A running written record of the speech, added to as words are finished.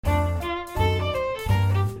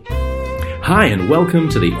Hi, and welcome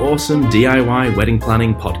to the awesome DIY wedding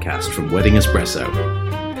planning podcast from Wedding Espresso.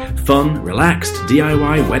 Fun, relaxed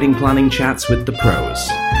DIY wedding planning chats with the pros.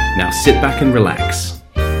 Now sit back and relax.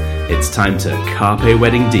 It's time to carpe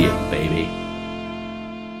wedding diem, baby.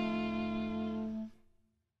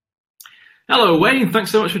 Hello, Wayne.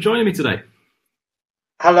 Thanks so much for joining me today.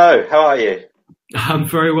 Hello, how are you? I'm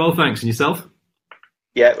very well, thanks. And yourself?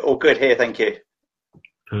 Yeah, all good here, thank you.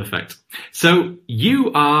 Perfect. So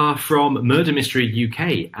you are from Murder Mystery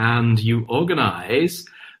UK and you organise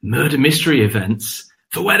murder mystery events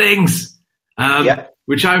for weddings,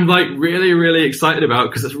 which I'm like really, really excited about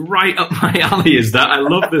because it's right up my alley. Is that I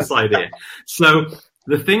love this idea. So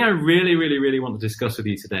the thing I really, really, really want to discuss with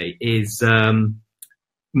you today is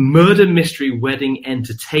murder mystery wedding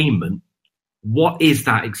entertainment. What is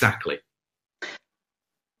that exactly?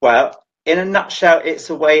 Well, in a nutshell,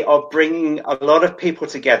 it's a way of bringing a lot of people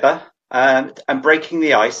together and breaking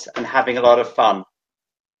the ice and having a lot of fun.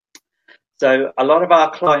 So a lot of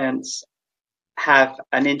our clients have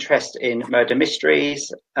an interest in murder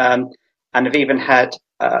mysteries and have even had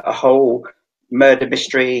a whole murder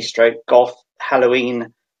mystery / goth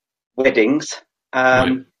Halloween weddings. Right.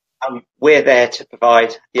 And we're there to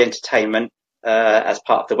provide the entertainment as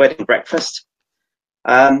part of the wedding breakfast.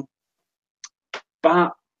 But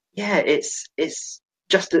yeah, it's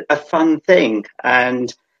just a fun thing.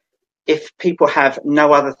 And if people have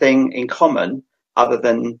no other thing in common other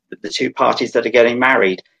than the two parties that are getting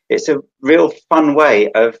married, it's a real fun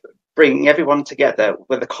way of bringing everyone together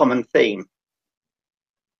with a common theme.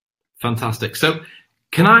 Fantastic. So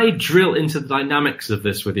can I drill into the dynamics of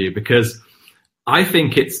this with you? Because I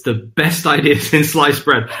think it's the best idea since sliced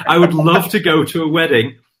bread. I would love to go to a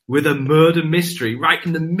wedding with a murder mystery right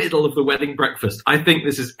in the middle of the wedding breakfast. I think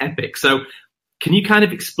this is epic. So can you kind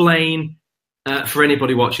of explain for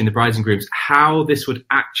anybody watching, the brides and grooms, how this would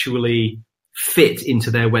actually fit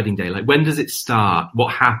into their wedding day? Like, when does it start?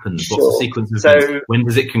 What happens? Sure. What's the sequence of events? When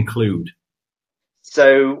does it conclude?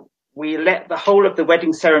 So we let the whole of the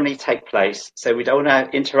wedding ceremony take place. So we don't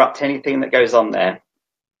want to interrupt anything that goes on there.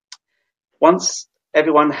 Once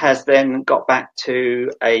everyone has then got back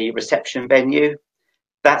to a reception venue,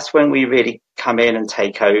 that's when we really come in and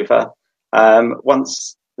take over.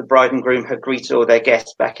 Once the bride and groom have greeted all their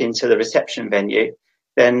guests back into the reception venue,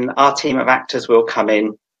 then our team of actors will come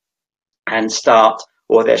in and start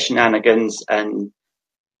all their shenanigans. And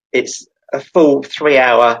it's a full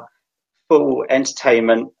 3-hour full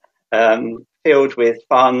entertainment filled with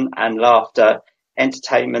fun and laughter,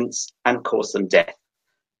 entertainments, and of course some death.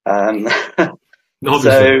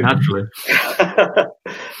 Obviously, naturally.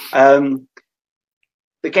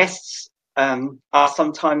 The guests are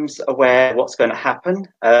sometimes aware what's going to happen.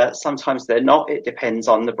 Sometimes they're not. It depends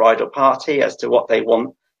on the bridal party as to what they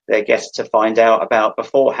want their guests to find out about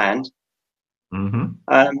beforehand.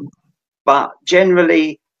 Mm-hmm. But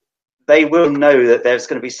generally, they will know that there's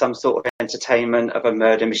going to be some sort of entertainment of a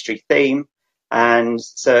murder mystery theme. And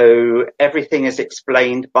so everything is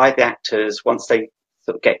explained by the actors once they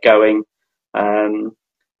sort of get going.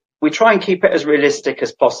 We try and keep it as realistic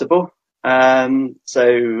as possible.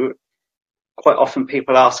 So quite often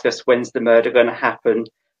people ask us, when's the murder going to happen?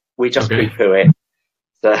 We just poo-poo it.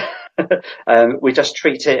 So we just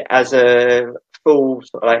treat it as a full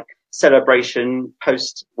sort of like celebration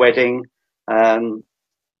post-wedding, and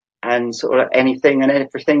sort of anything and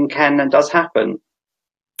everything can and does happen.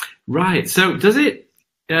 Right. So does it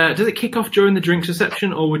kick off during the drinks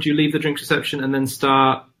reception, or would you leave the drinks reception and then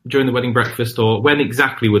start during the wedding breakfast, or when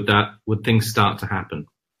exactly would things start to happen?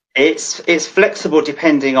 It's flexible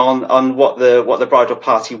depending on what the bridal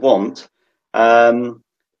party want.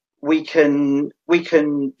 We can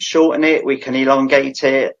shorten it, we can elongate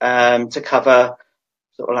it to cover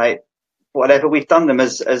sort of like whatever. We've done them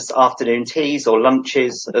as afternoon teas or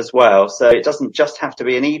lunches as well. So it doesn't just have to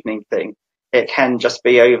be an evening thing. It can just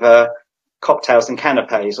be over cocktails and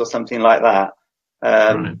canapes or something like that.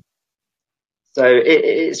 Right. So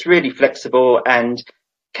it's really flexible and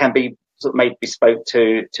can be sort of made bespoke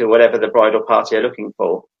to whatever the bridal party are looking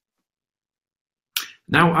for.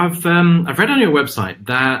 Now, I've read on your website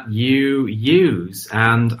that you use,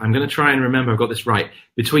 and I'm going to try and remember I've got this right,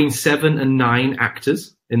 between 7 and 9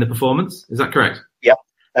 actors in the performance. Is that correct? Yeah,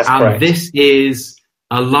 that's correct. And this is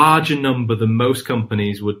a larger number than most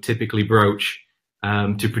companies would typically broach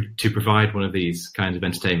to provide one of these kinds of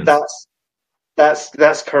entertainments.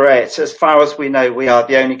 That's correct. As far as we know, we are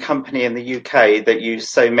the only company in the UK that use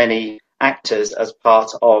so many actors as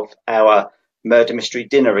part of our murder mystery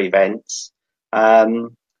dinner events.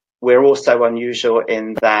 We're also unusual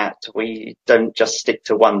in that we don't just stick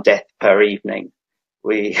to one death per evening.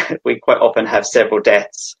 We quite often have several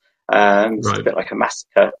deaths It's a bit like a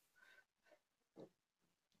massacre.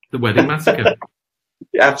 The wedding massacre.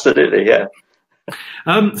 Absolutely, yeah.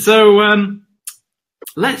 Let's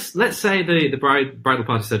say the bridal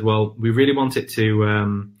party said, well, we really want it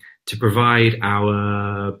to provide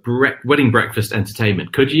our wedding breakfast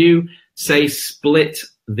entertainment. Could you say split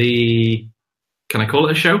the? Can I call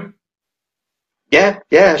it a show? Yeah,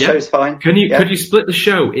 show's fine. Could you split the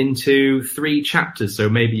show into 3 chapters? So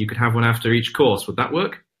maybe you could have one after each course. Would that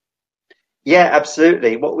work? Yeah,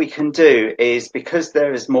 absolutely. What we can do is, because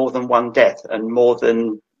there is more than one death and more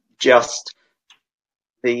than just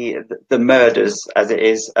the murders as it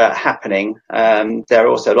is happening, there are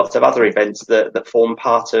also lots of other events that form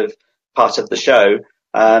part of the show.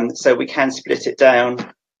 So we can split it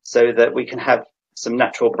down so that we can have some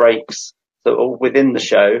natural breaks that are within the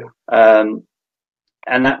show,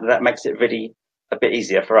 and that makes it really a bit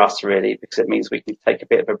easier for us, really, because it means we can take a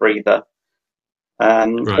bit of a breather.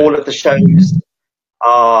 All of the shows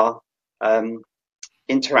are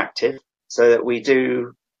interactive, so that we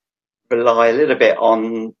do rely a little bit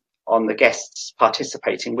on the guests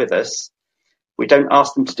participating with us. We don't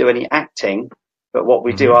ask them to do any acting, but what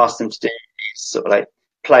we do ask them to do is sort of like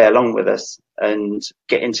play along with us and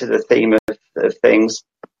get into the theme of things.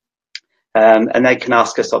 And they can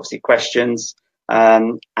ask us obviously questions,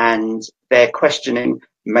 and their questioning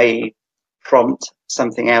may prompt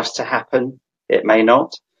something else to happen. It may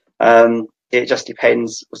not. It just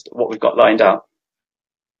depends what we've got lined up.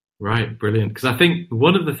 Right, brilliant. Because I think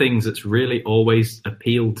one of the things that's really always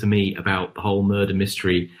appealed to me about the whole murder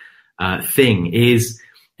mystery thing is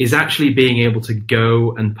actually being able to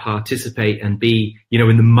go and participate and be, in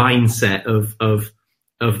the mindset of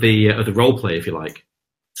the role play, if you like.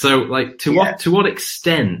 So, like, to what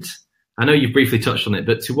extent? I know you've briefly touched on it,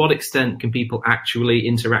 but to what extent can people actually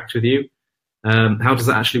interact with you? How does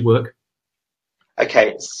that actually work?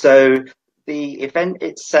 Okay, so the event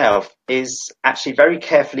itself is actually very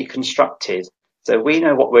carefully constructed. So we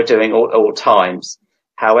know what we're doing all times.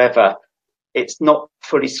 However, it's not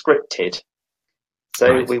fully scripted.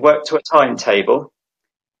 So we work to a timetable,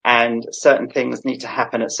 and certain things need to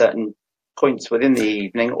happen at certain points within the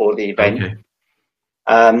evening or the event. Okay.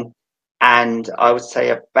 And I would say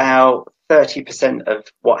about 30% of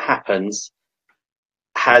what happens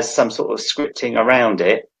has some sort of scripting around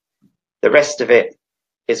it. The rest of it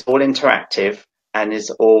is all interactive and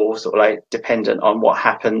is all sort of like dependent on what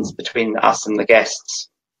happens between us and the guests.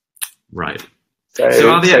 Right. So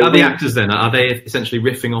are the actors then? Are they essentially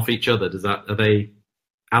riffing off each other? Are they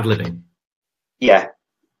ad-libbing? Yeah,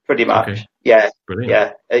 pretty much. Okay. Yeah. Brilliant.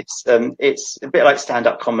 Yeah. It's a bit like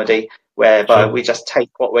stand-up comedy, whereby we just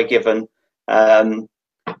take what we're given, and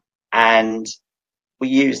we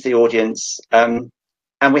use the audience, and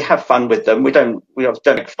we have fun with them. We don't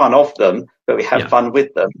make fun of them, but we have fun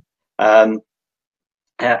with them. And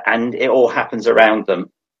it all happens around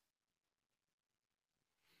them.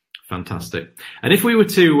 Fantastic. And if we were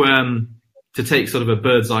to take sort of a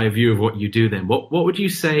bird's eye view of what you do, then what would you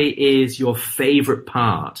say is your favourite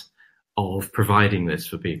part of providing this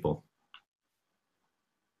for people?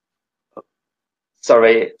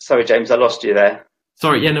 Sorry, James, I lost you there.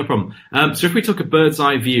 Sorry, yeah, no problem. So if we took a bird's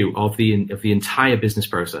eye view of the entire business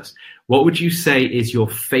process, what would you say is your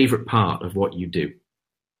favourite part of what you do?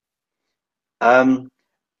 For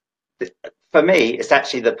me, it's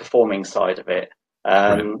actually the performing side of it.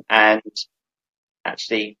 And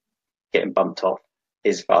actually getting bumped off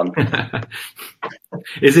is fun.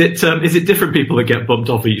 Is it different people that get bumped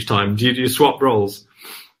off each time? Do you swap roles?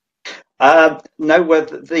 No, well,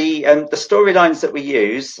 the storylines that we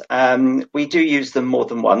use, we do use them more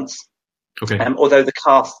than once. Okay. Although the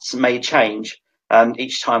casts may change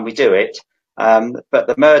each time we do it, but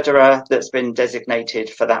the murderer that's been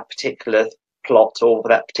designated for that particular plot or for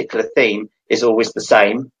that particular theme is always the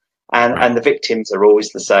same, and the victims are always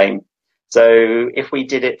the same. So if we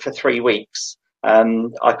did it for 3 weeks,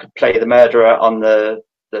 I could play the murderer on the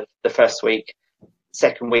first week.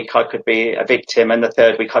 Second week I could be a victim, and the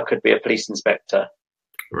third week I could be a police inspector.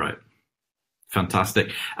 Right.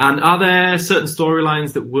 Fantastic. And are there certain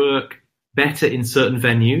storylines that work better in certain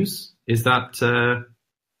venues? Is that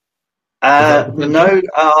no?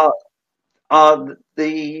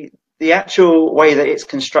 The actual way that it's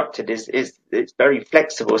constructed is it's very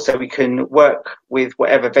flexible, so we can work with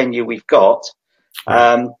whatever venue we've got.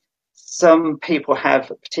 Some people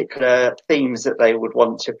have particular themes that they would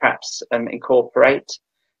want to perhaps incorporate.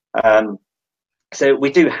 So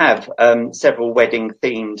we do have several wedding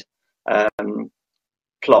themed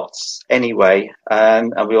plots anyway,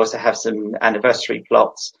 and we also have some anniversary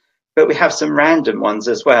plots, but we have some random ones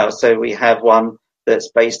as well. So we have one that's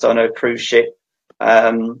based on a cruise ship,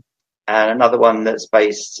 and another one that's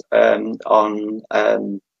based on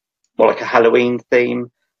more like a Halloween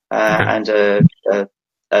theme, and a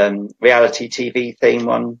reality TV theme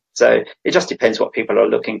one. So it just depends what people are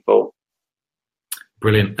looking for.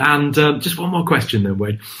 Brilliant. And just one more question then,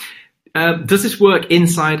 Wayne. Does this work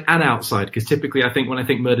inside and outside? Because typically when I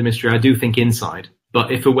think murder mystery, I do think inside.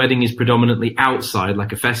 But if a wedding is predominantly outside,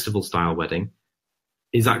 like a festival style wedding,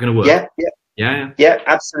 is that going to work? Yeah,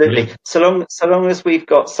 absolutely. Brilliant. So long as we've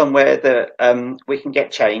got somewhere that we can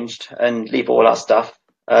get changed and leave all our stuff,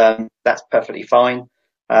 that's perfectly fine.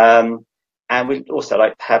 And we'd also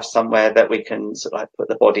like to have somewhere that we can sort of like put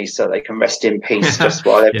the bodies so they can rest in peace just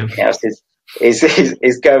while everything else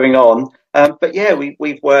is going on. But yeah,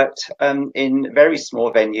 we've worked in very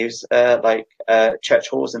small venues like church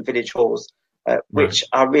halls and village halls, which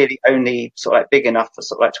are really only sort of like big enough for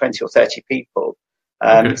sort of like 20 or 30 people.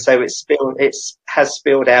 So it has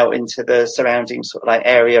spilled out into the surrounding sort of like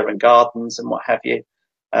area and gardens and what have you.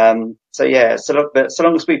 So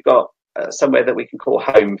long as we've got somewhere that we can call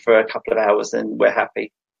home for a couple of hours, then we're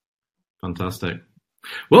happy. Fantastic.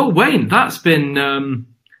 Well, Wayne, that's been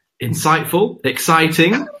insightful,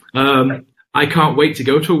 exciting. I can't wait to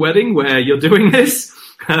go to a wedding where you're doing this.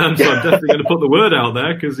 So I'm definitely going to put the word out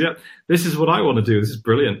there because, this is what I want to do. This is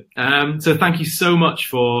brilliant. So thank you so much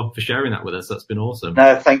for sharing that with us. That's been awesome.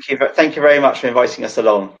 No, thank you very much for inviting us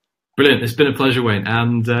along. Brilliant. It's been a pleasure, Wayne.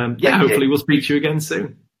 And hopefully we'll speak to you again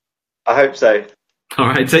soon. I hope so. All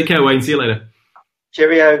right. Take care, Wayne. See you later.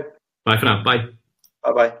 Cheerio. Bye for now. Bye.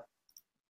 Bye-bye.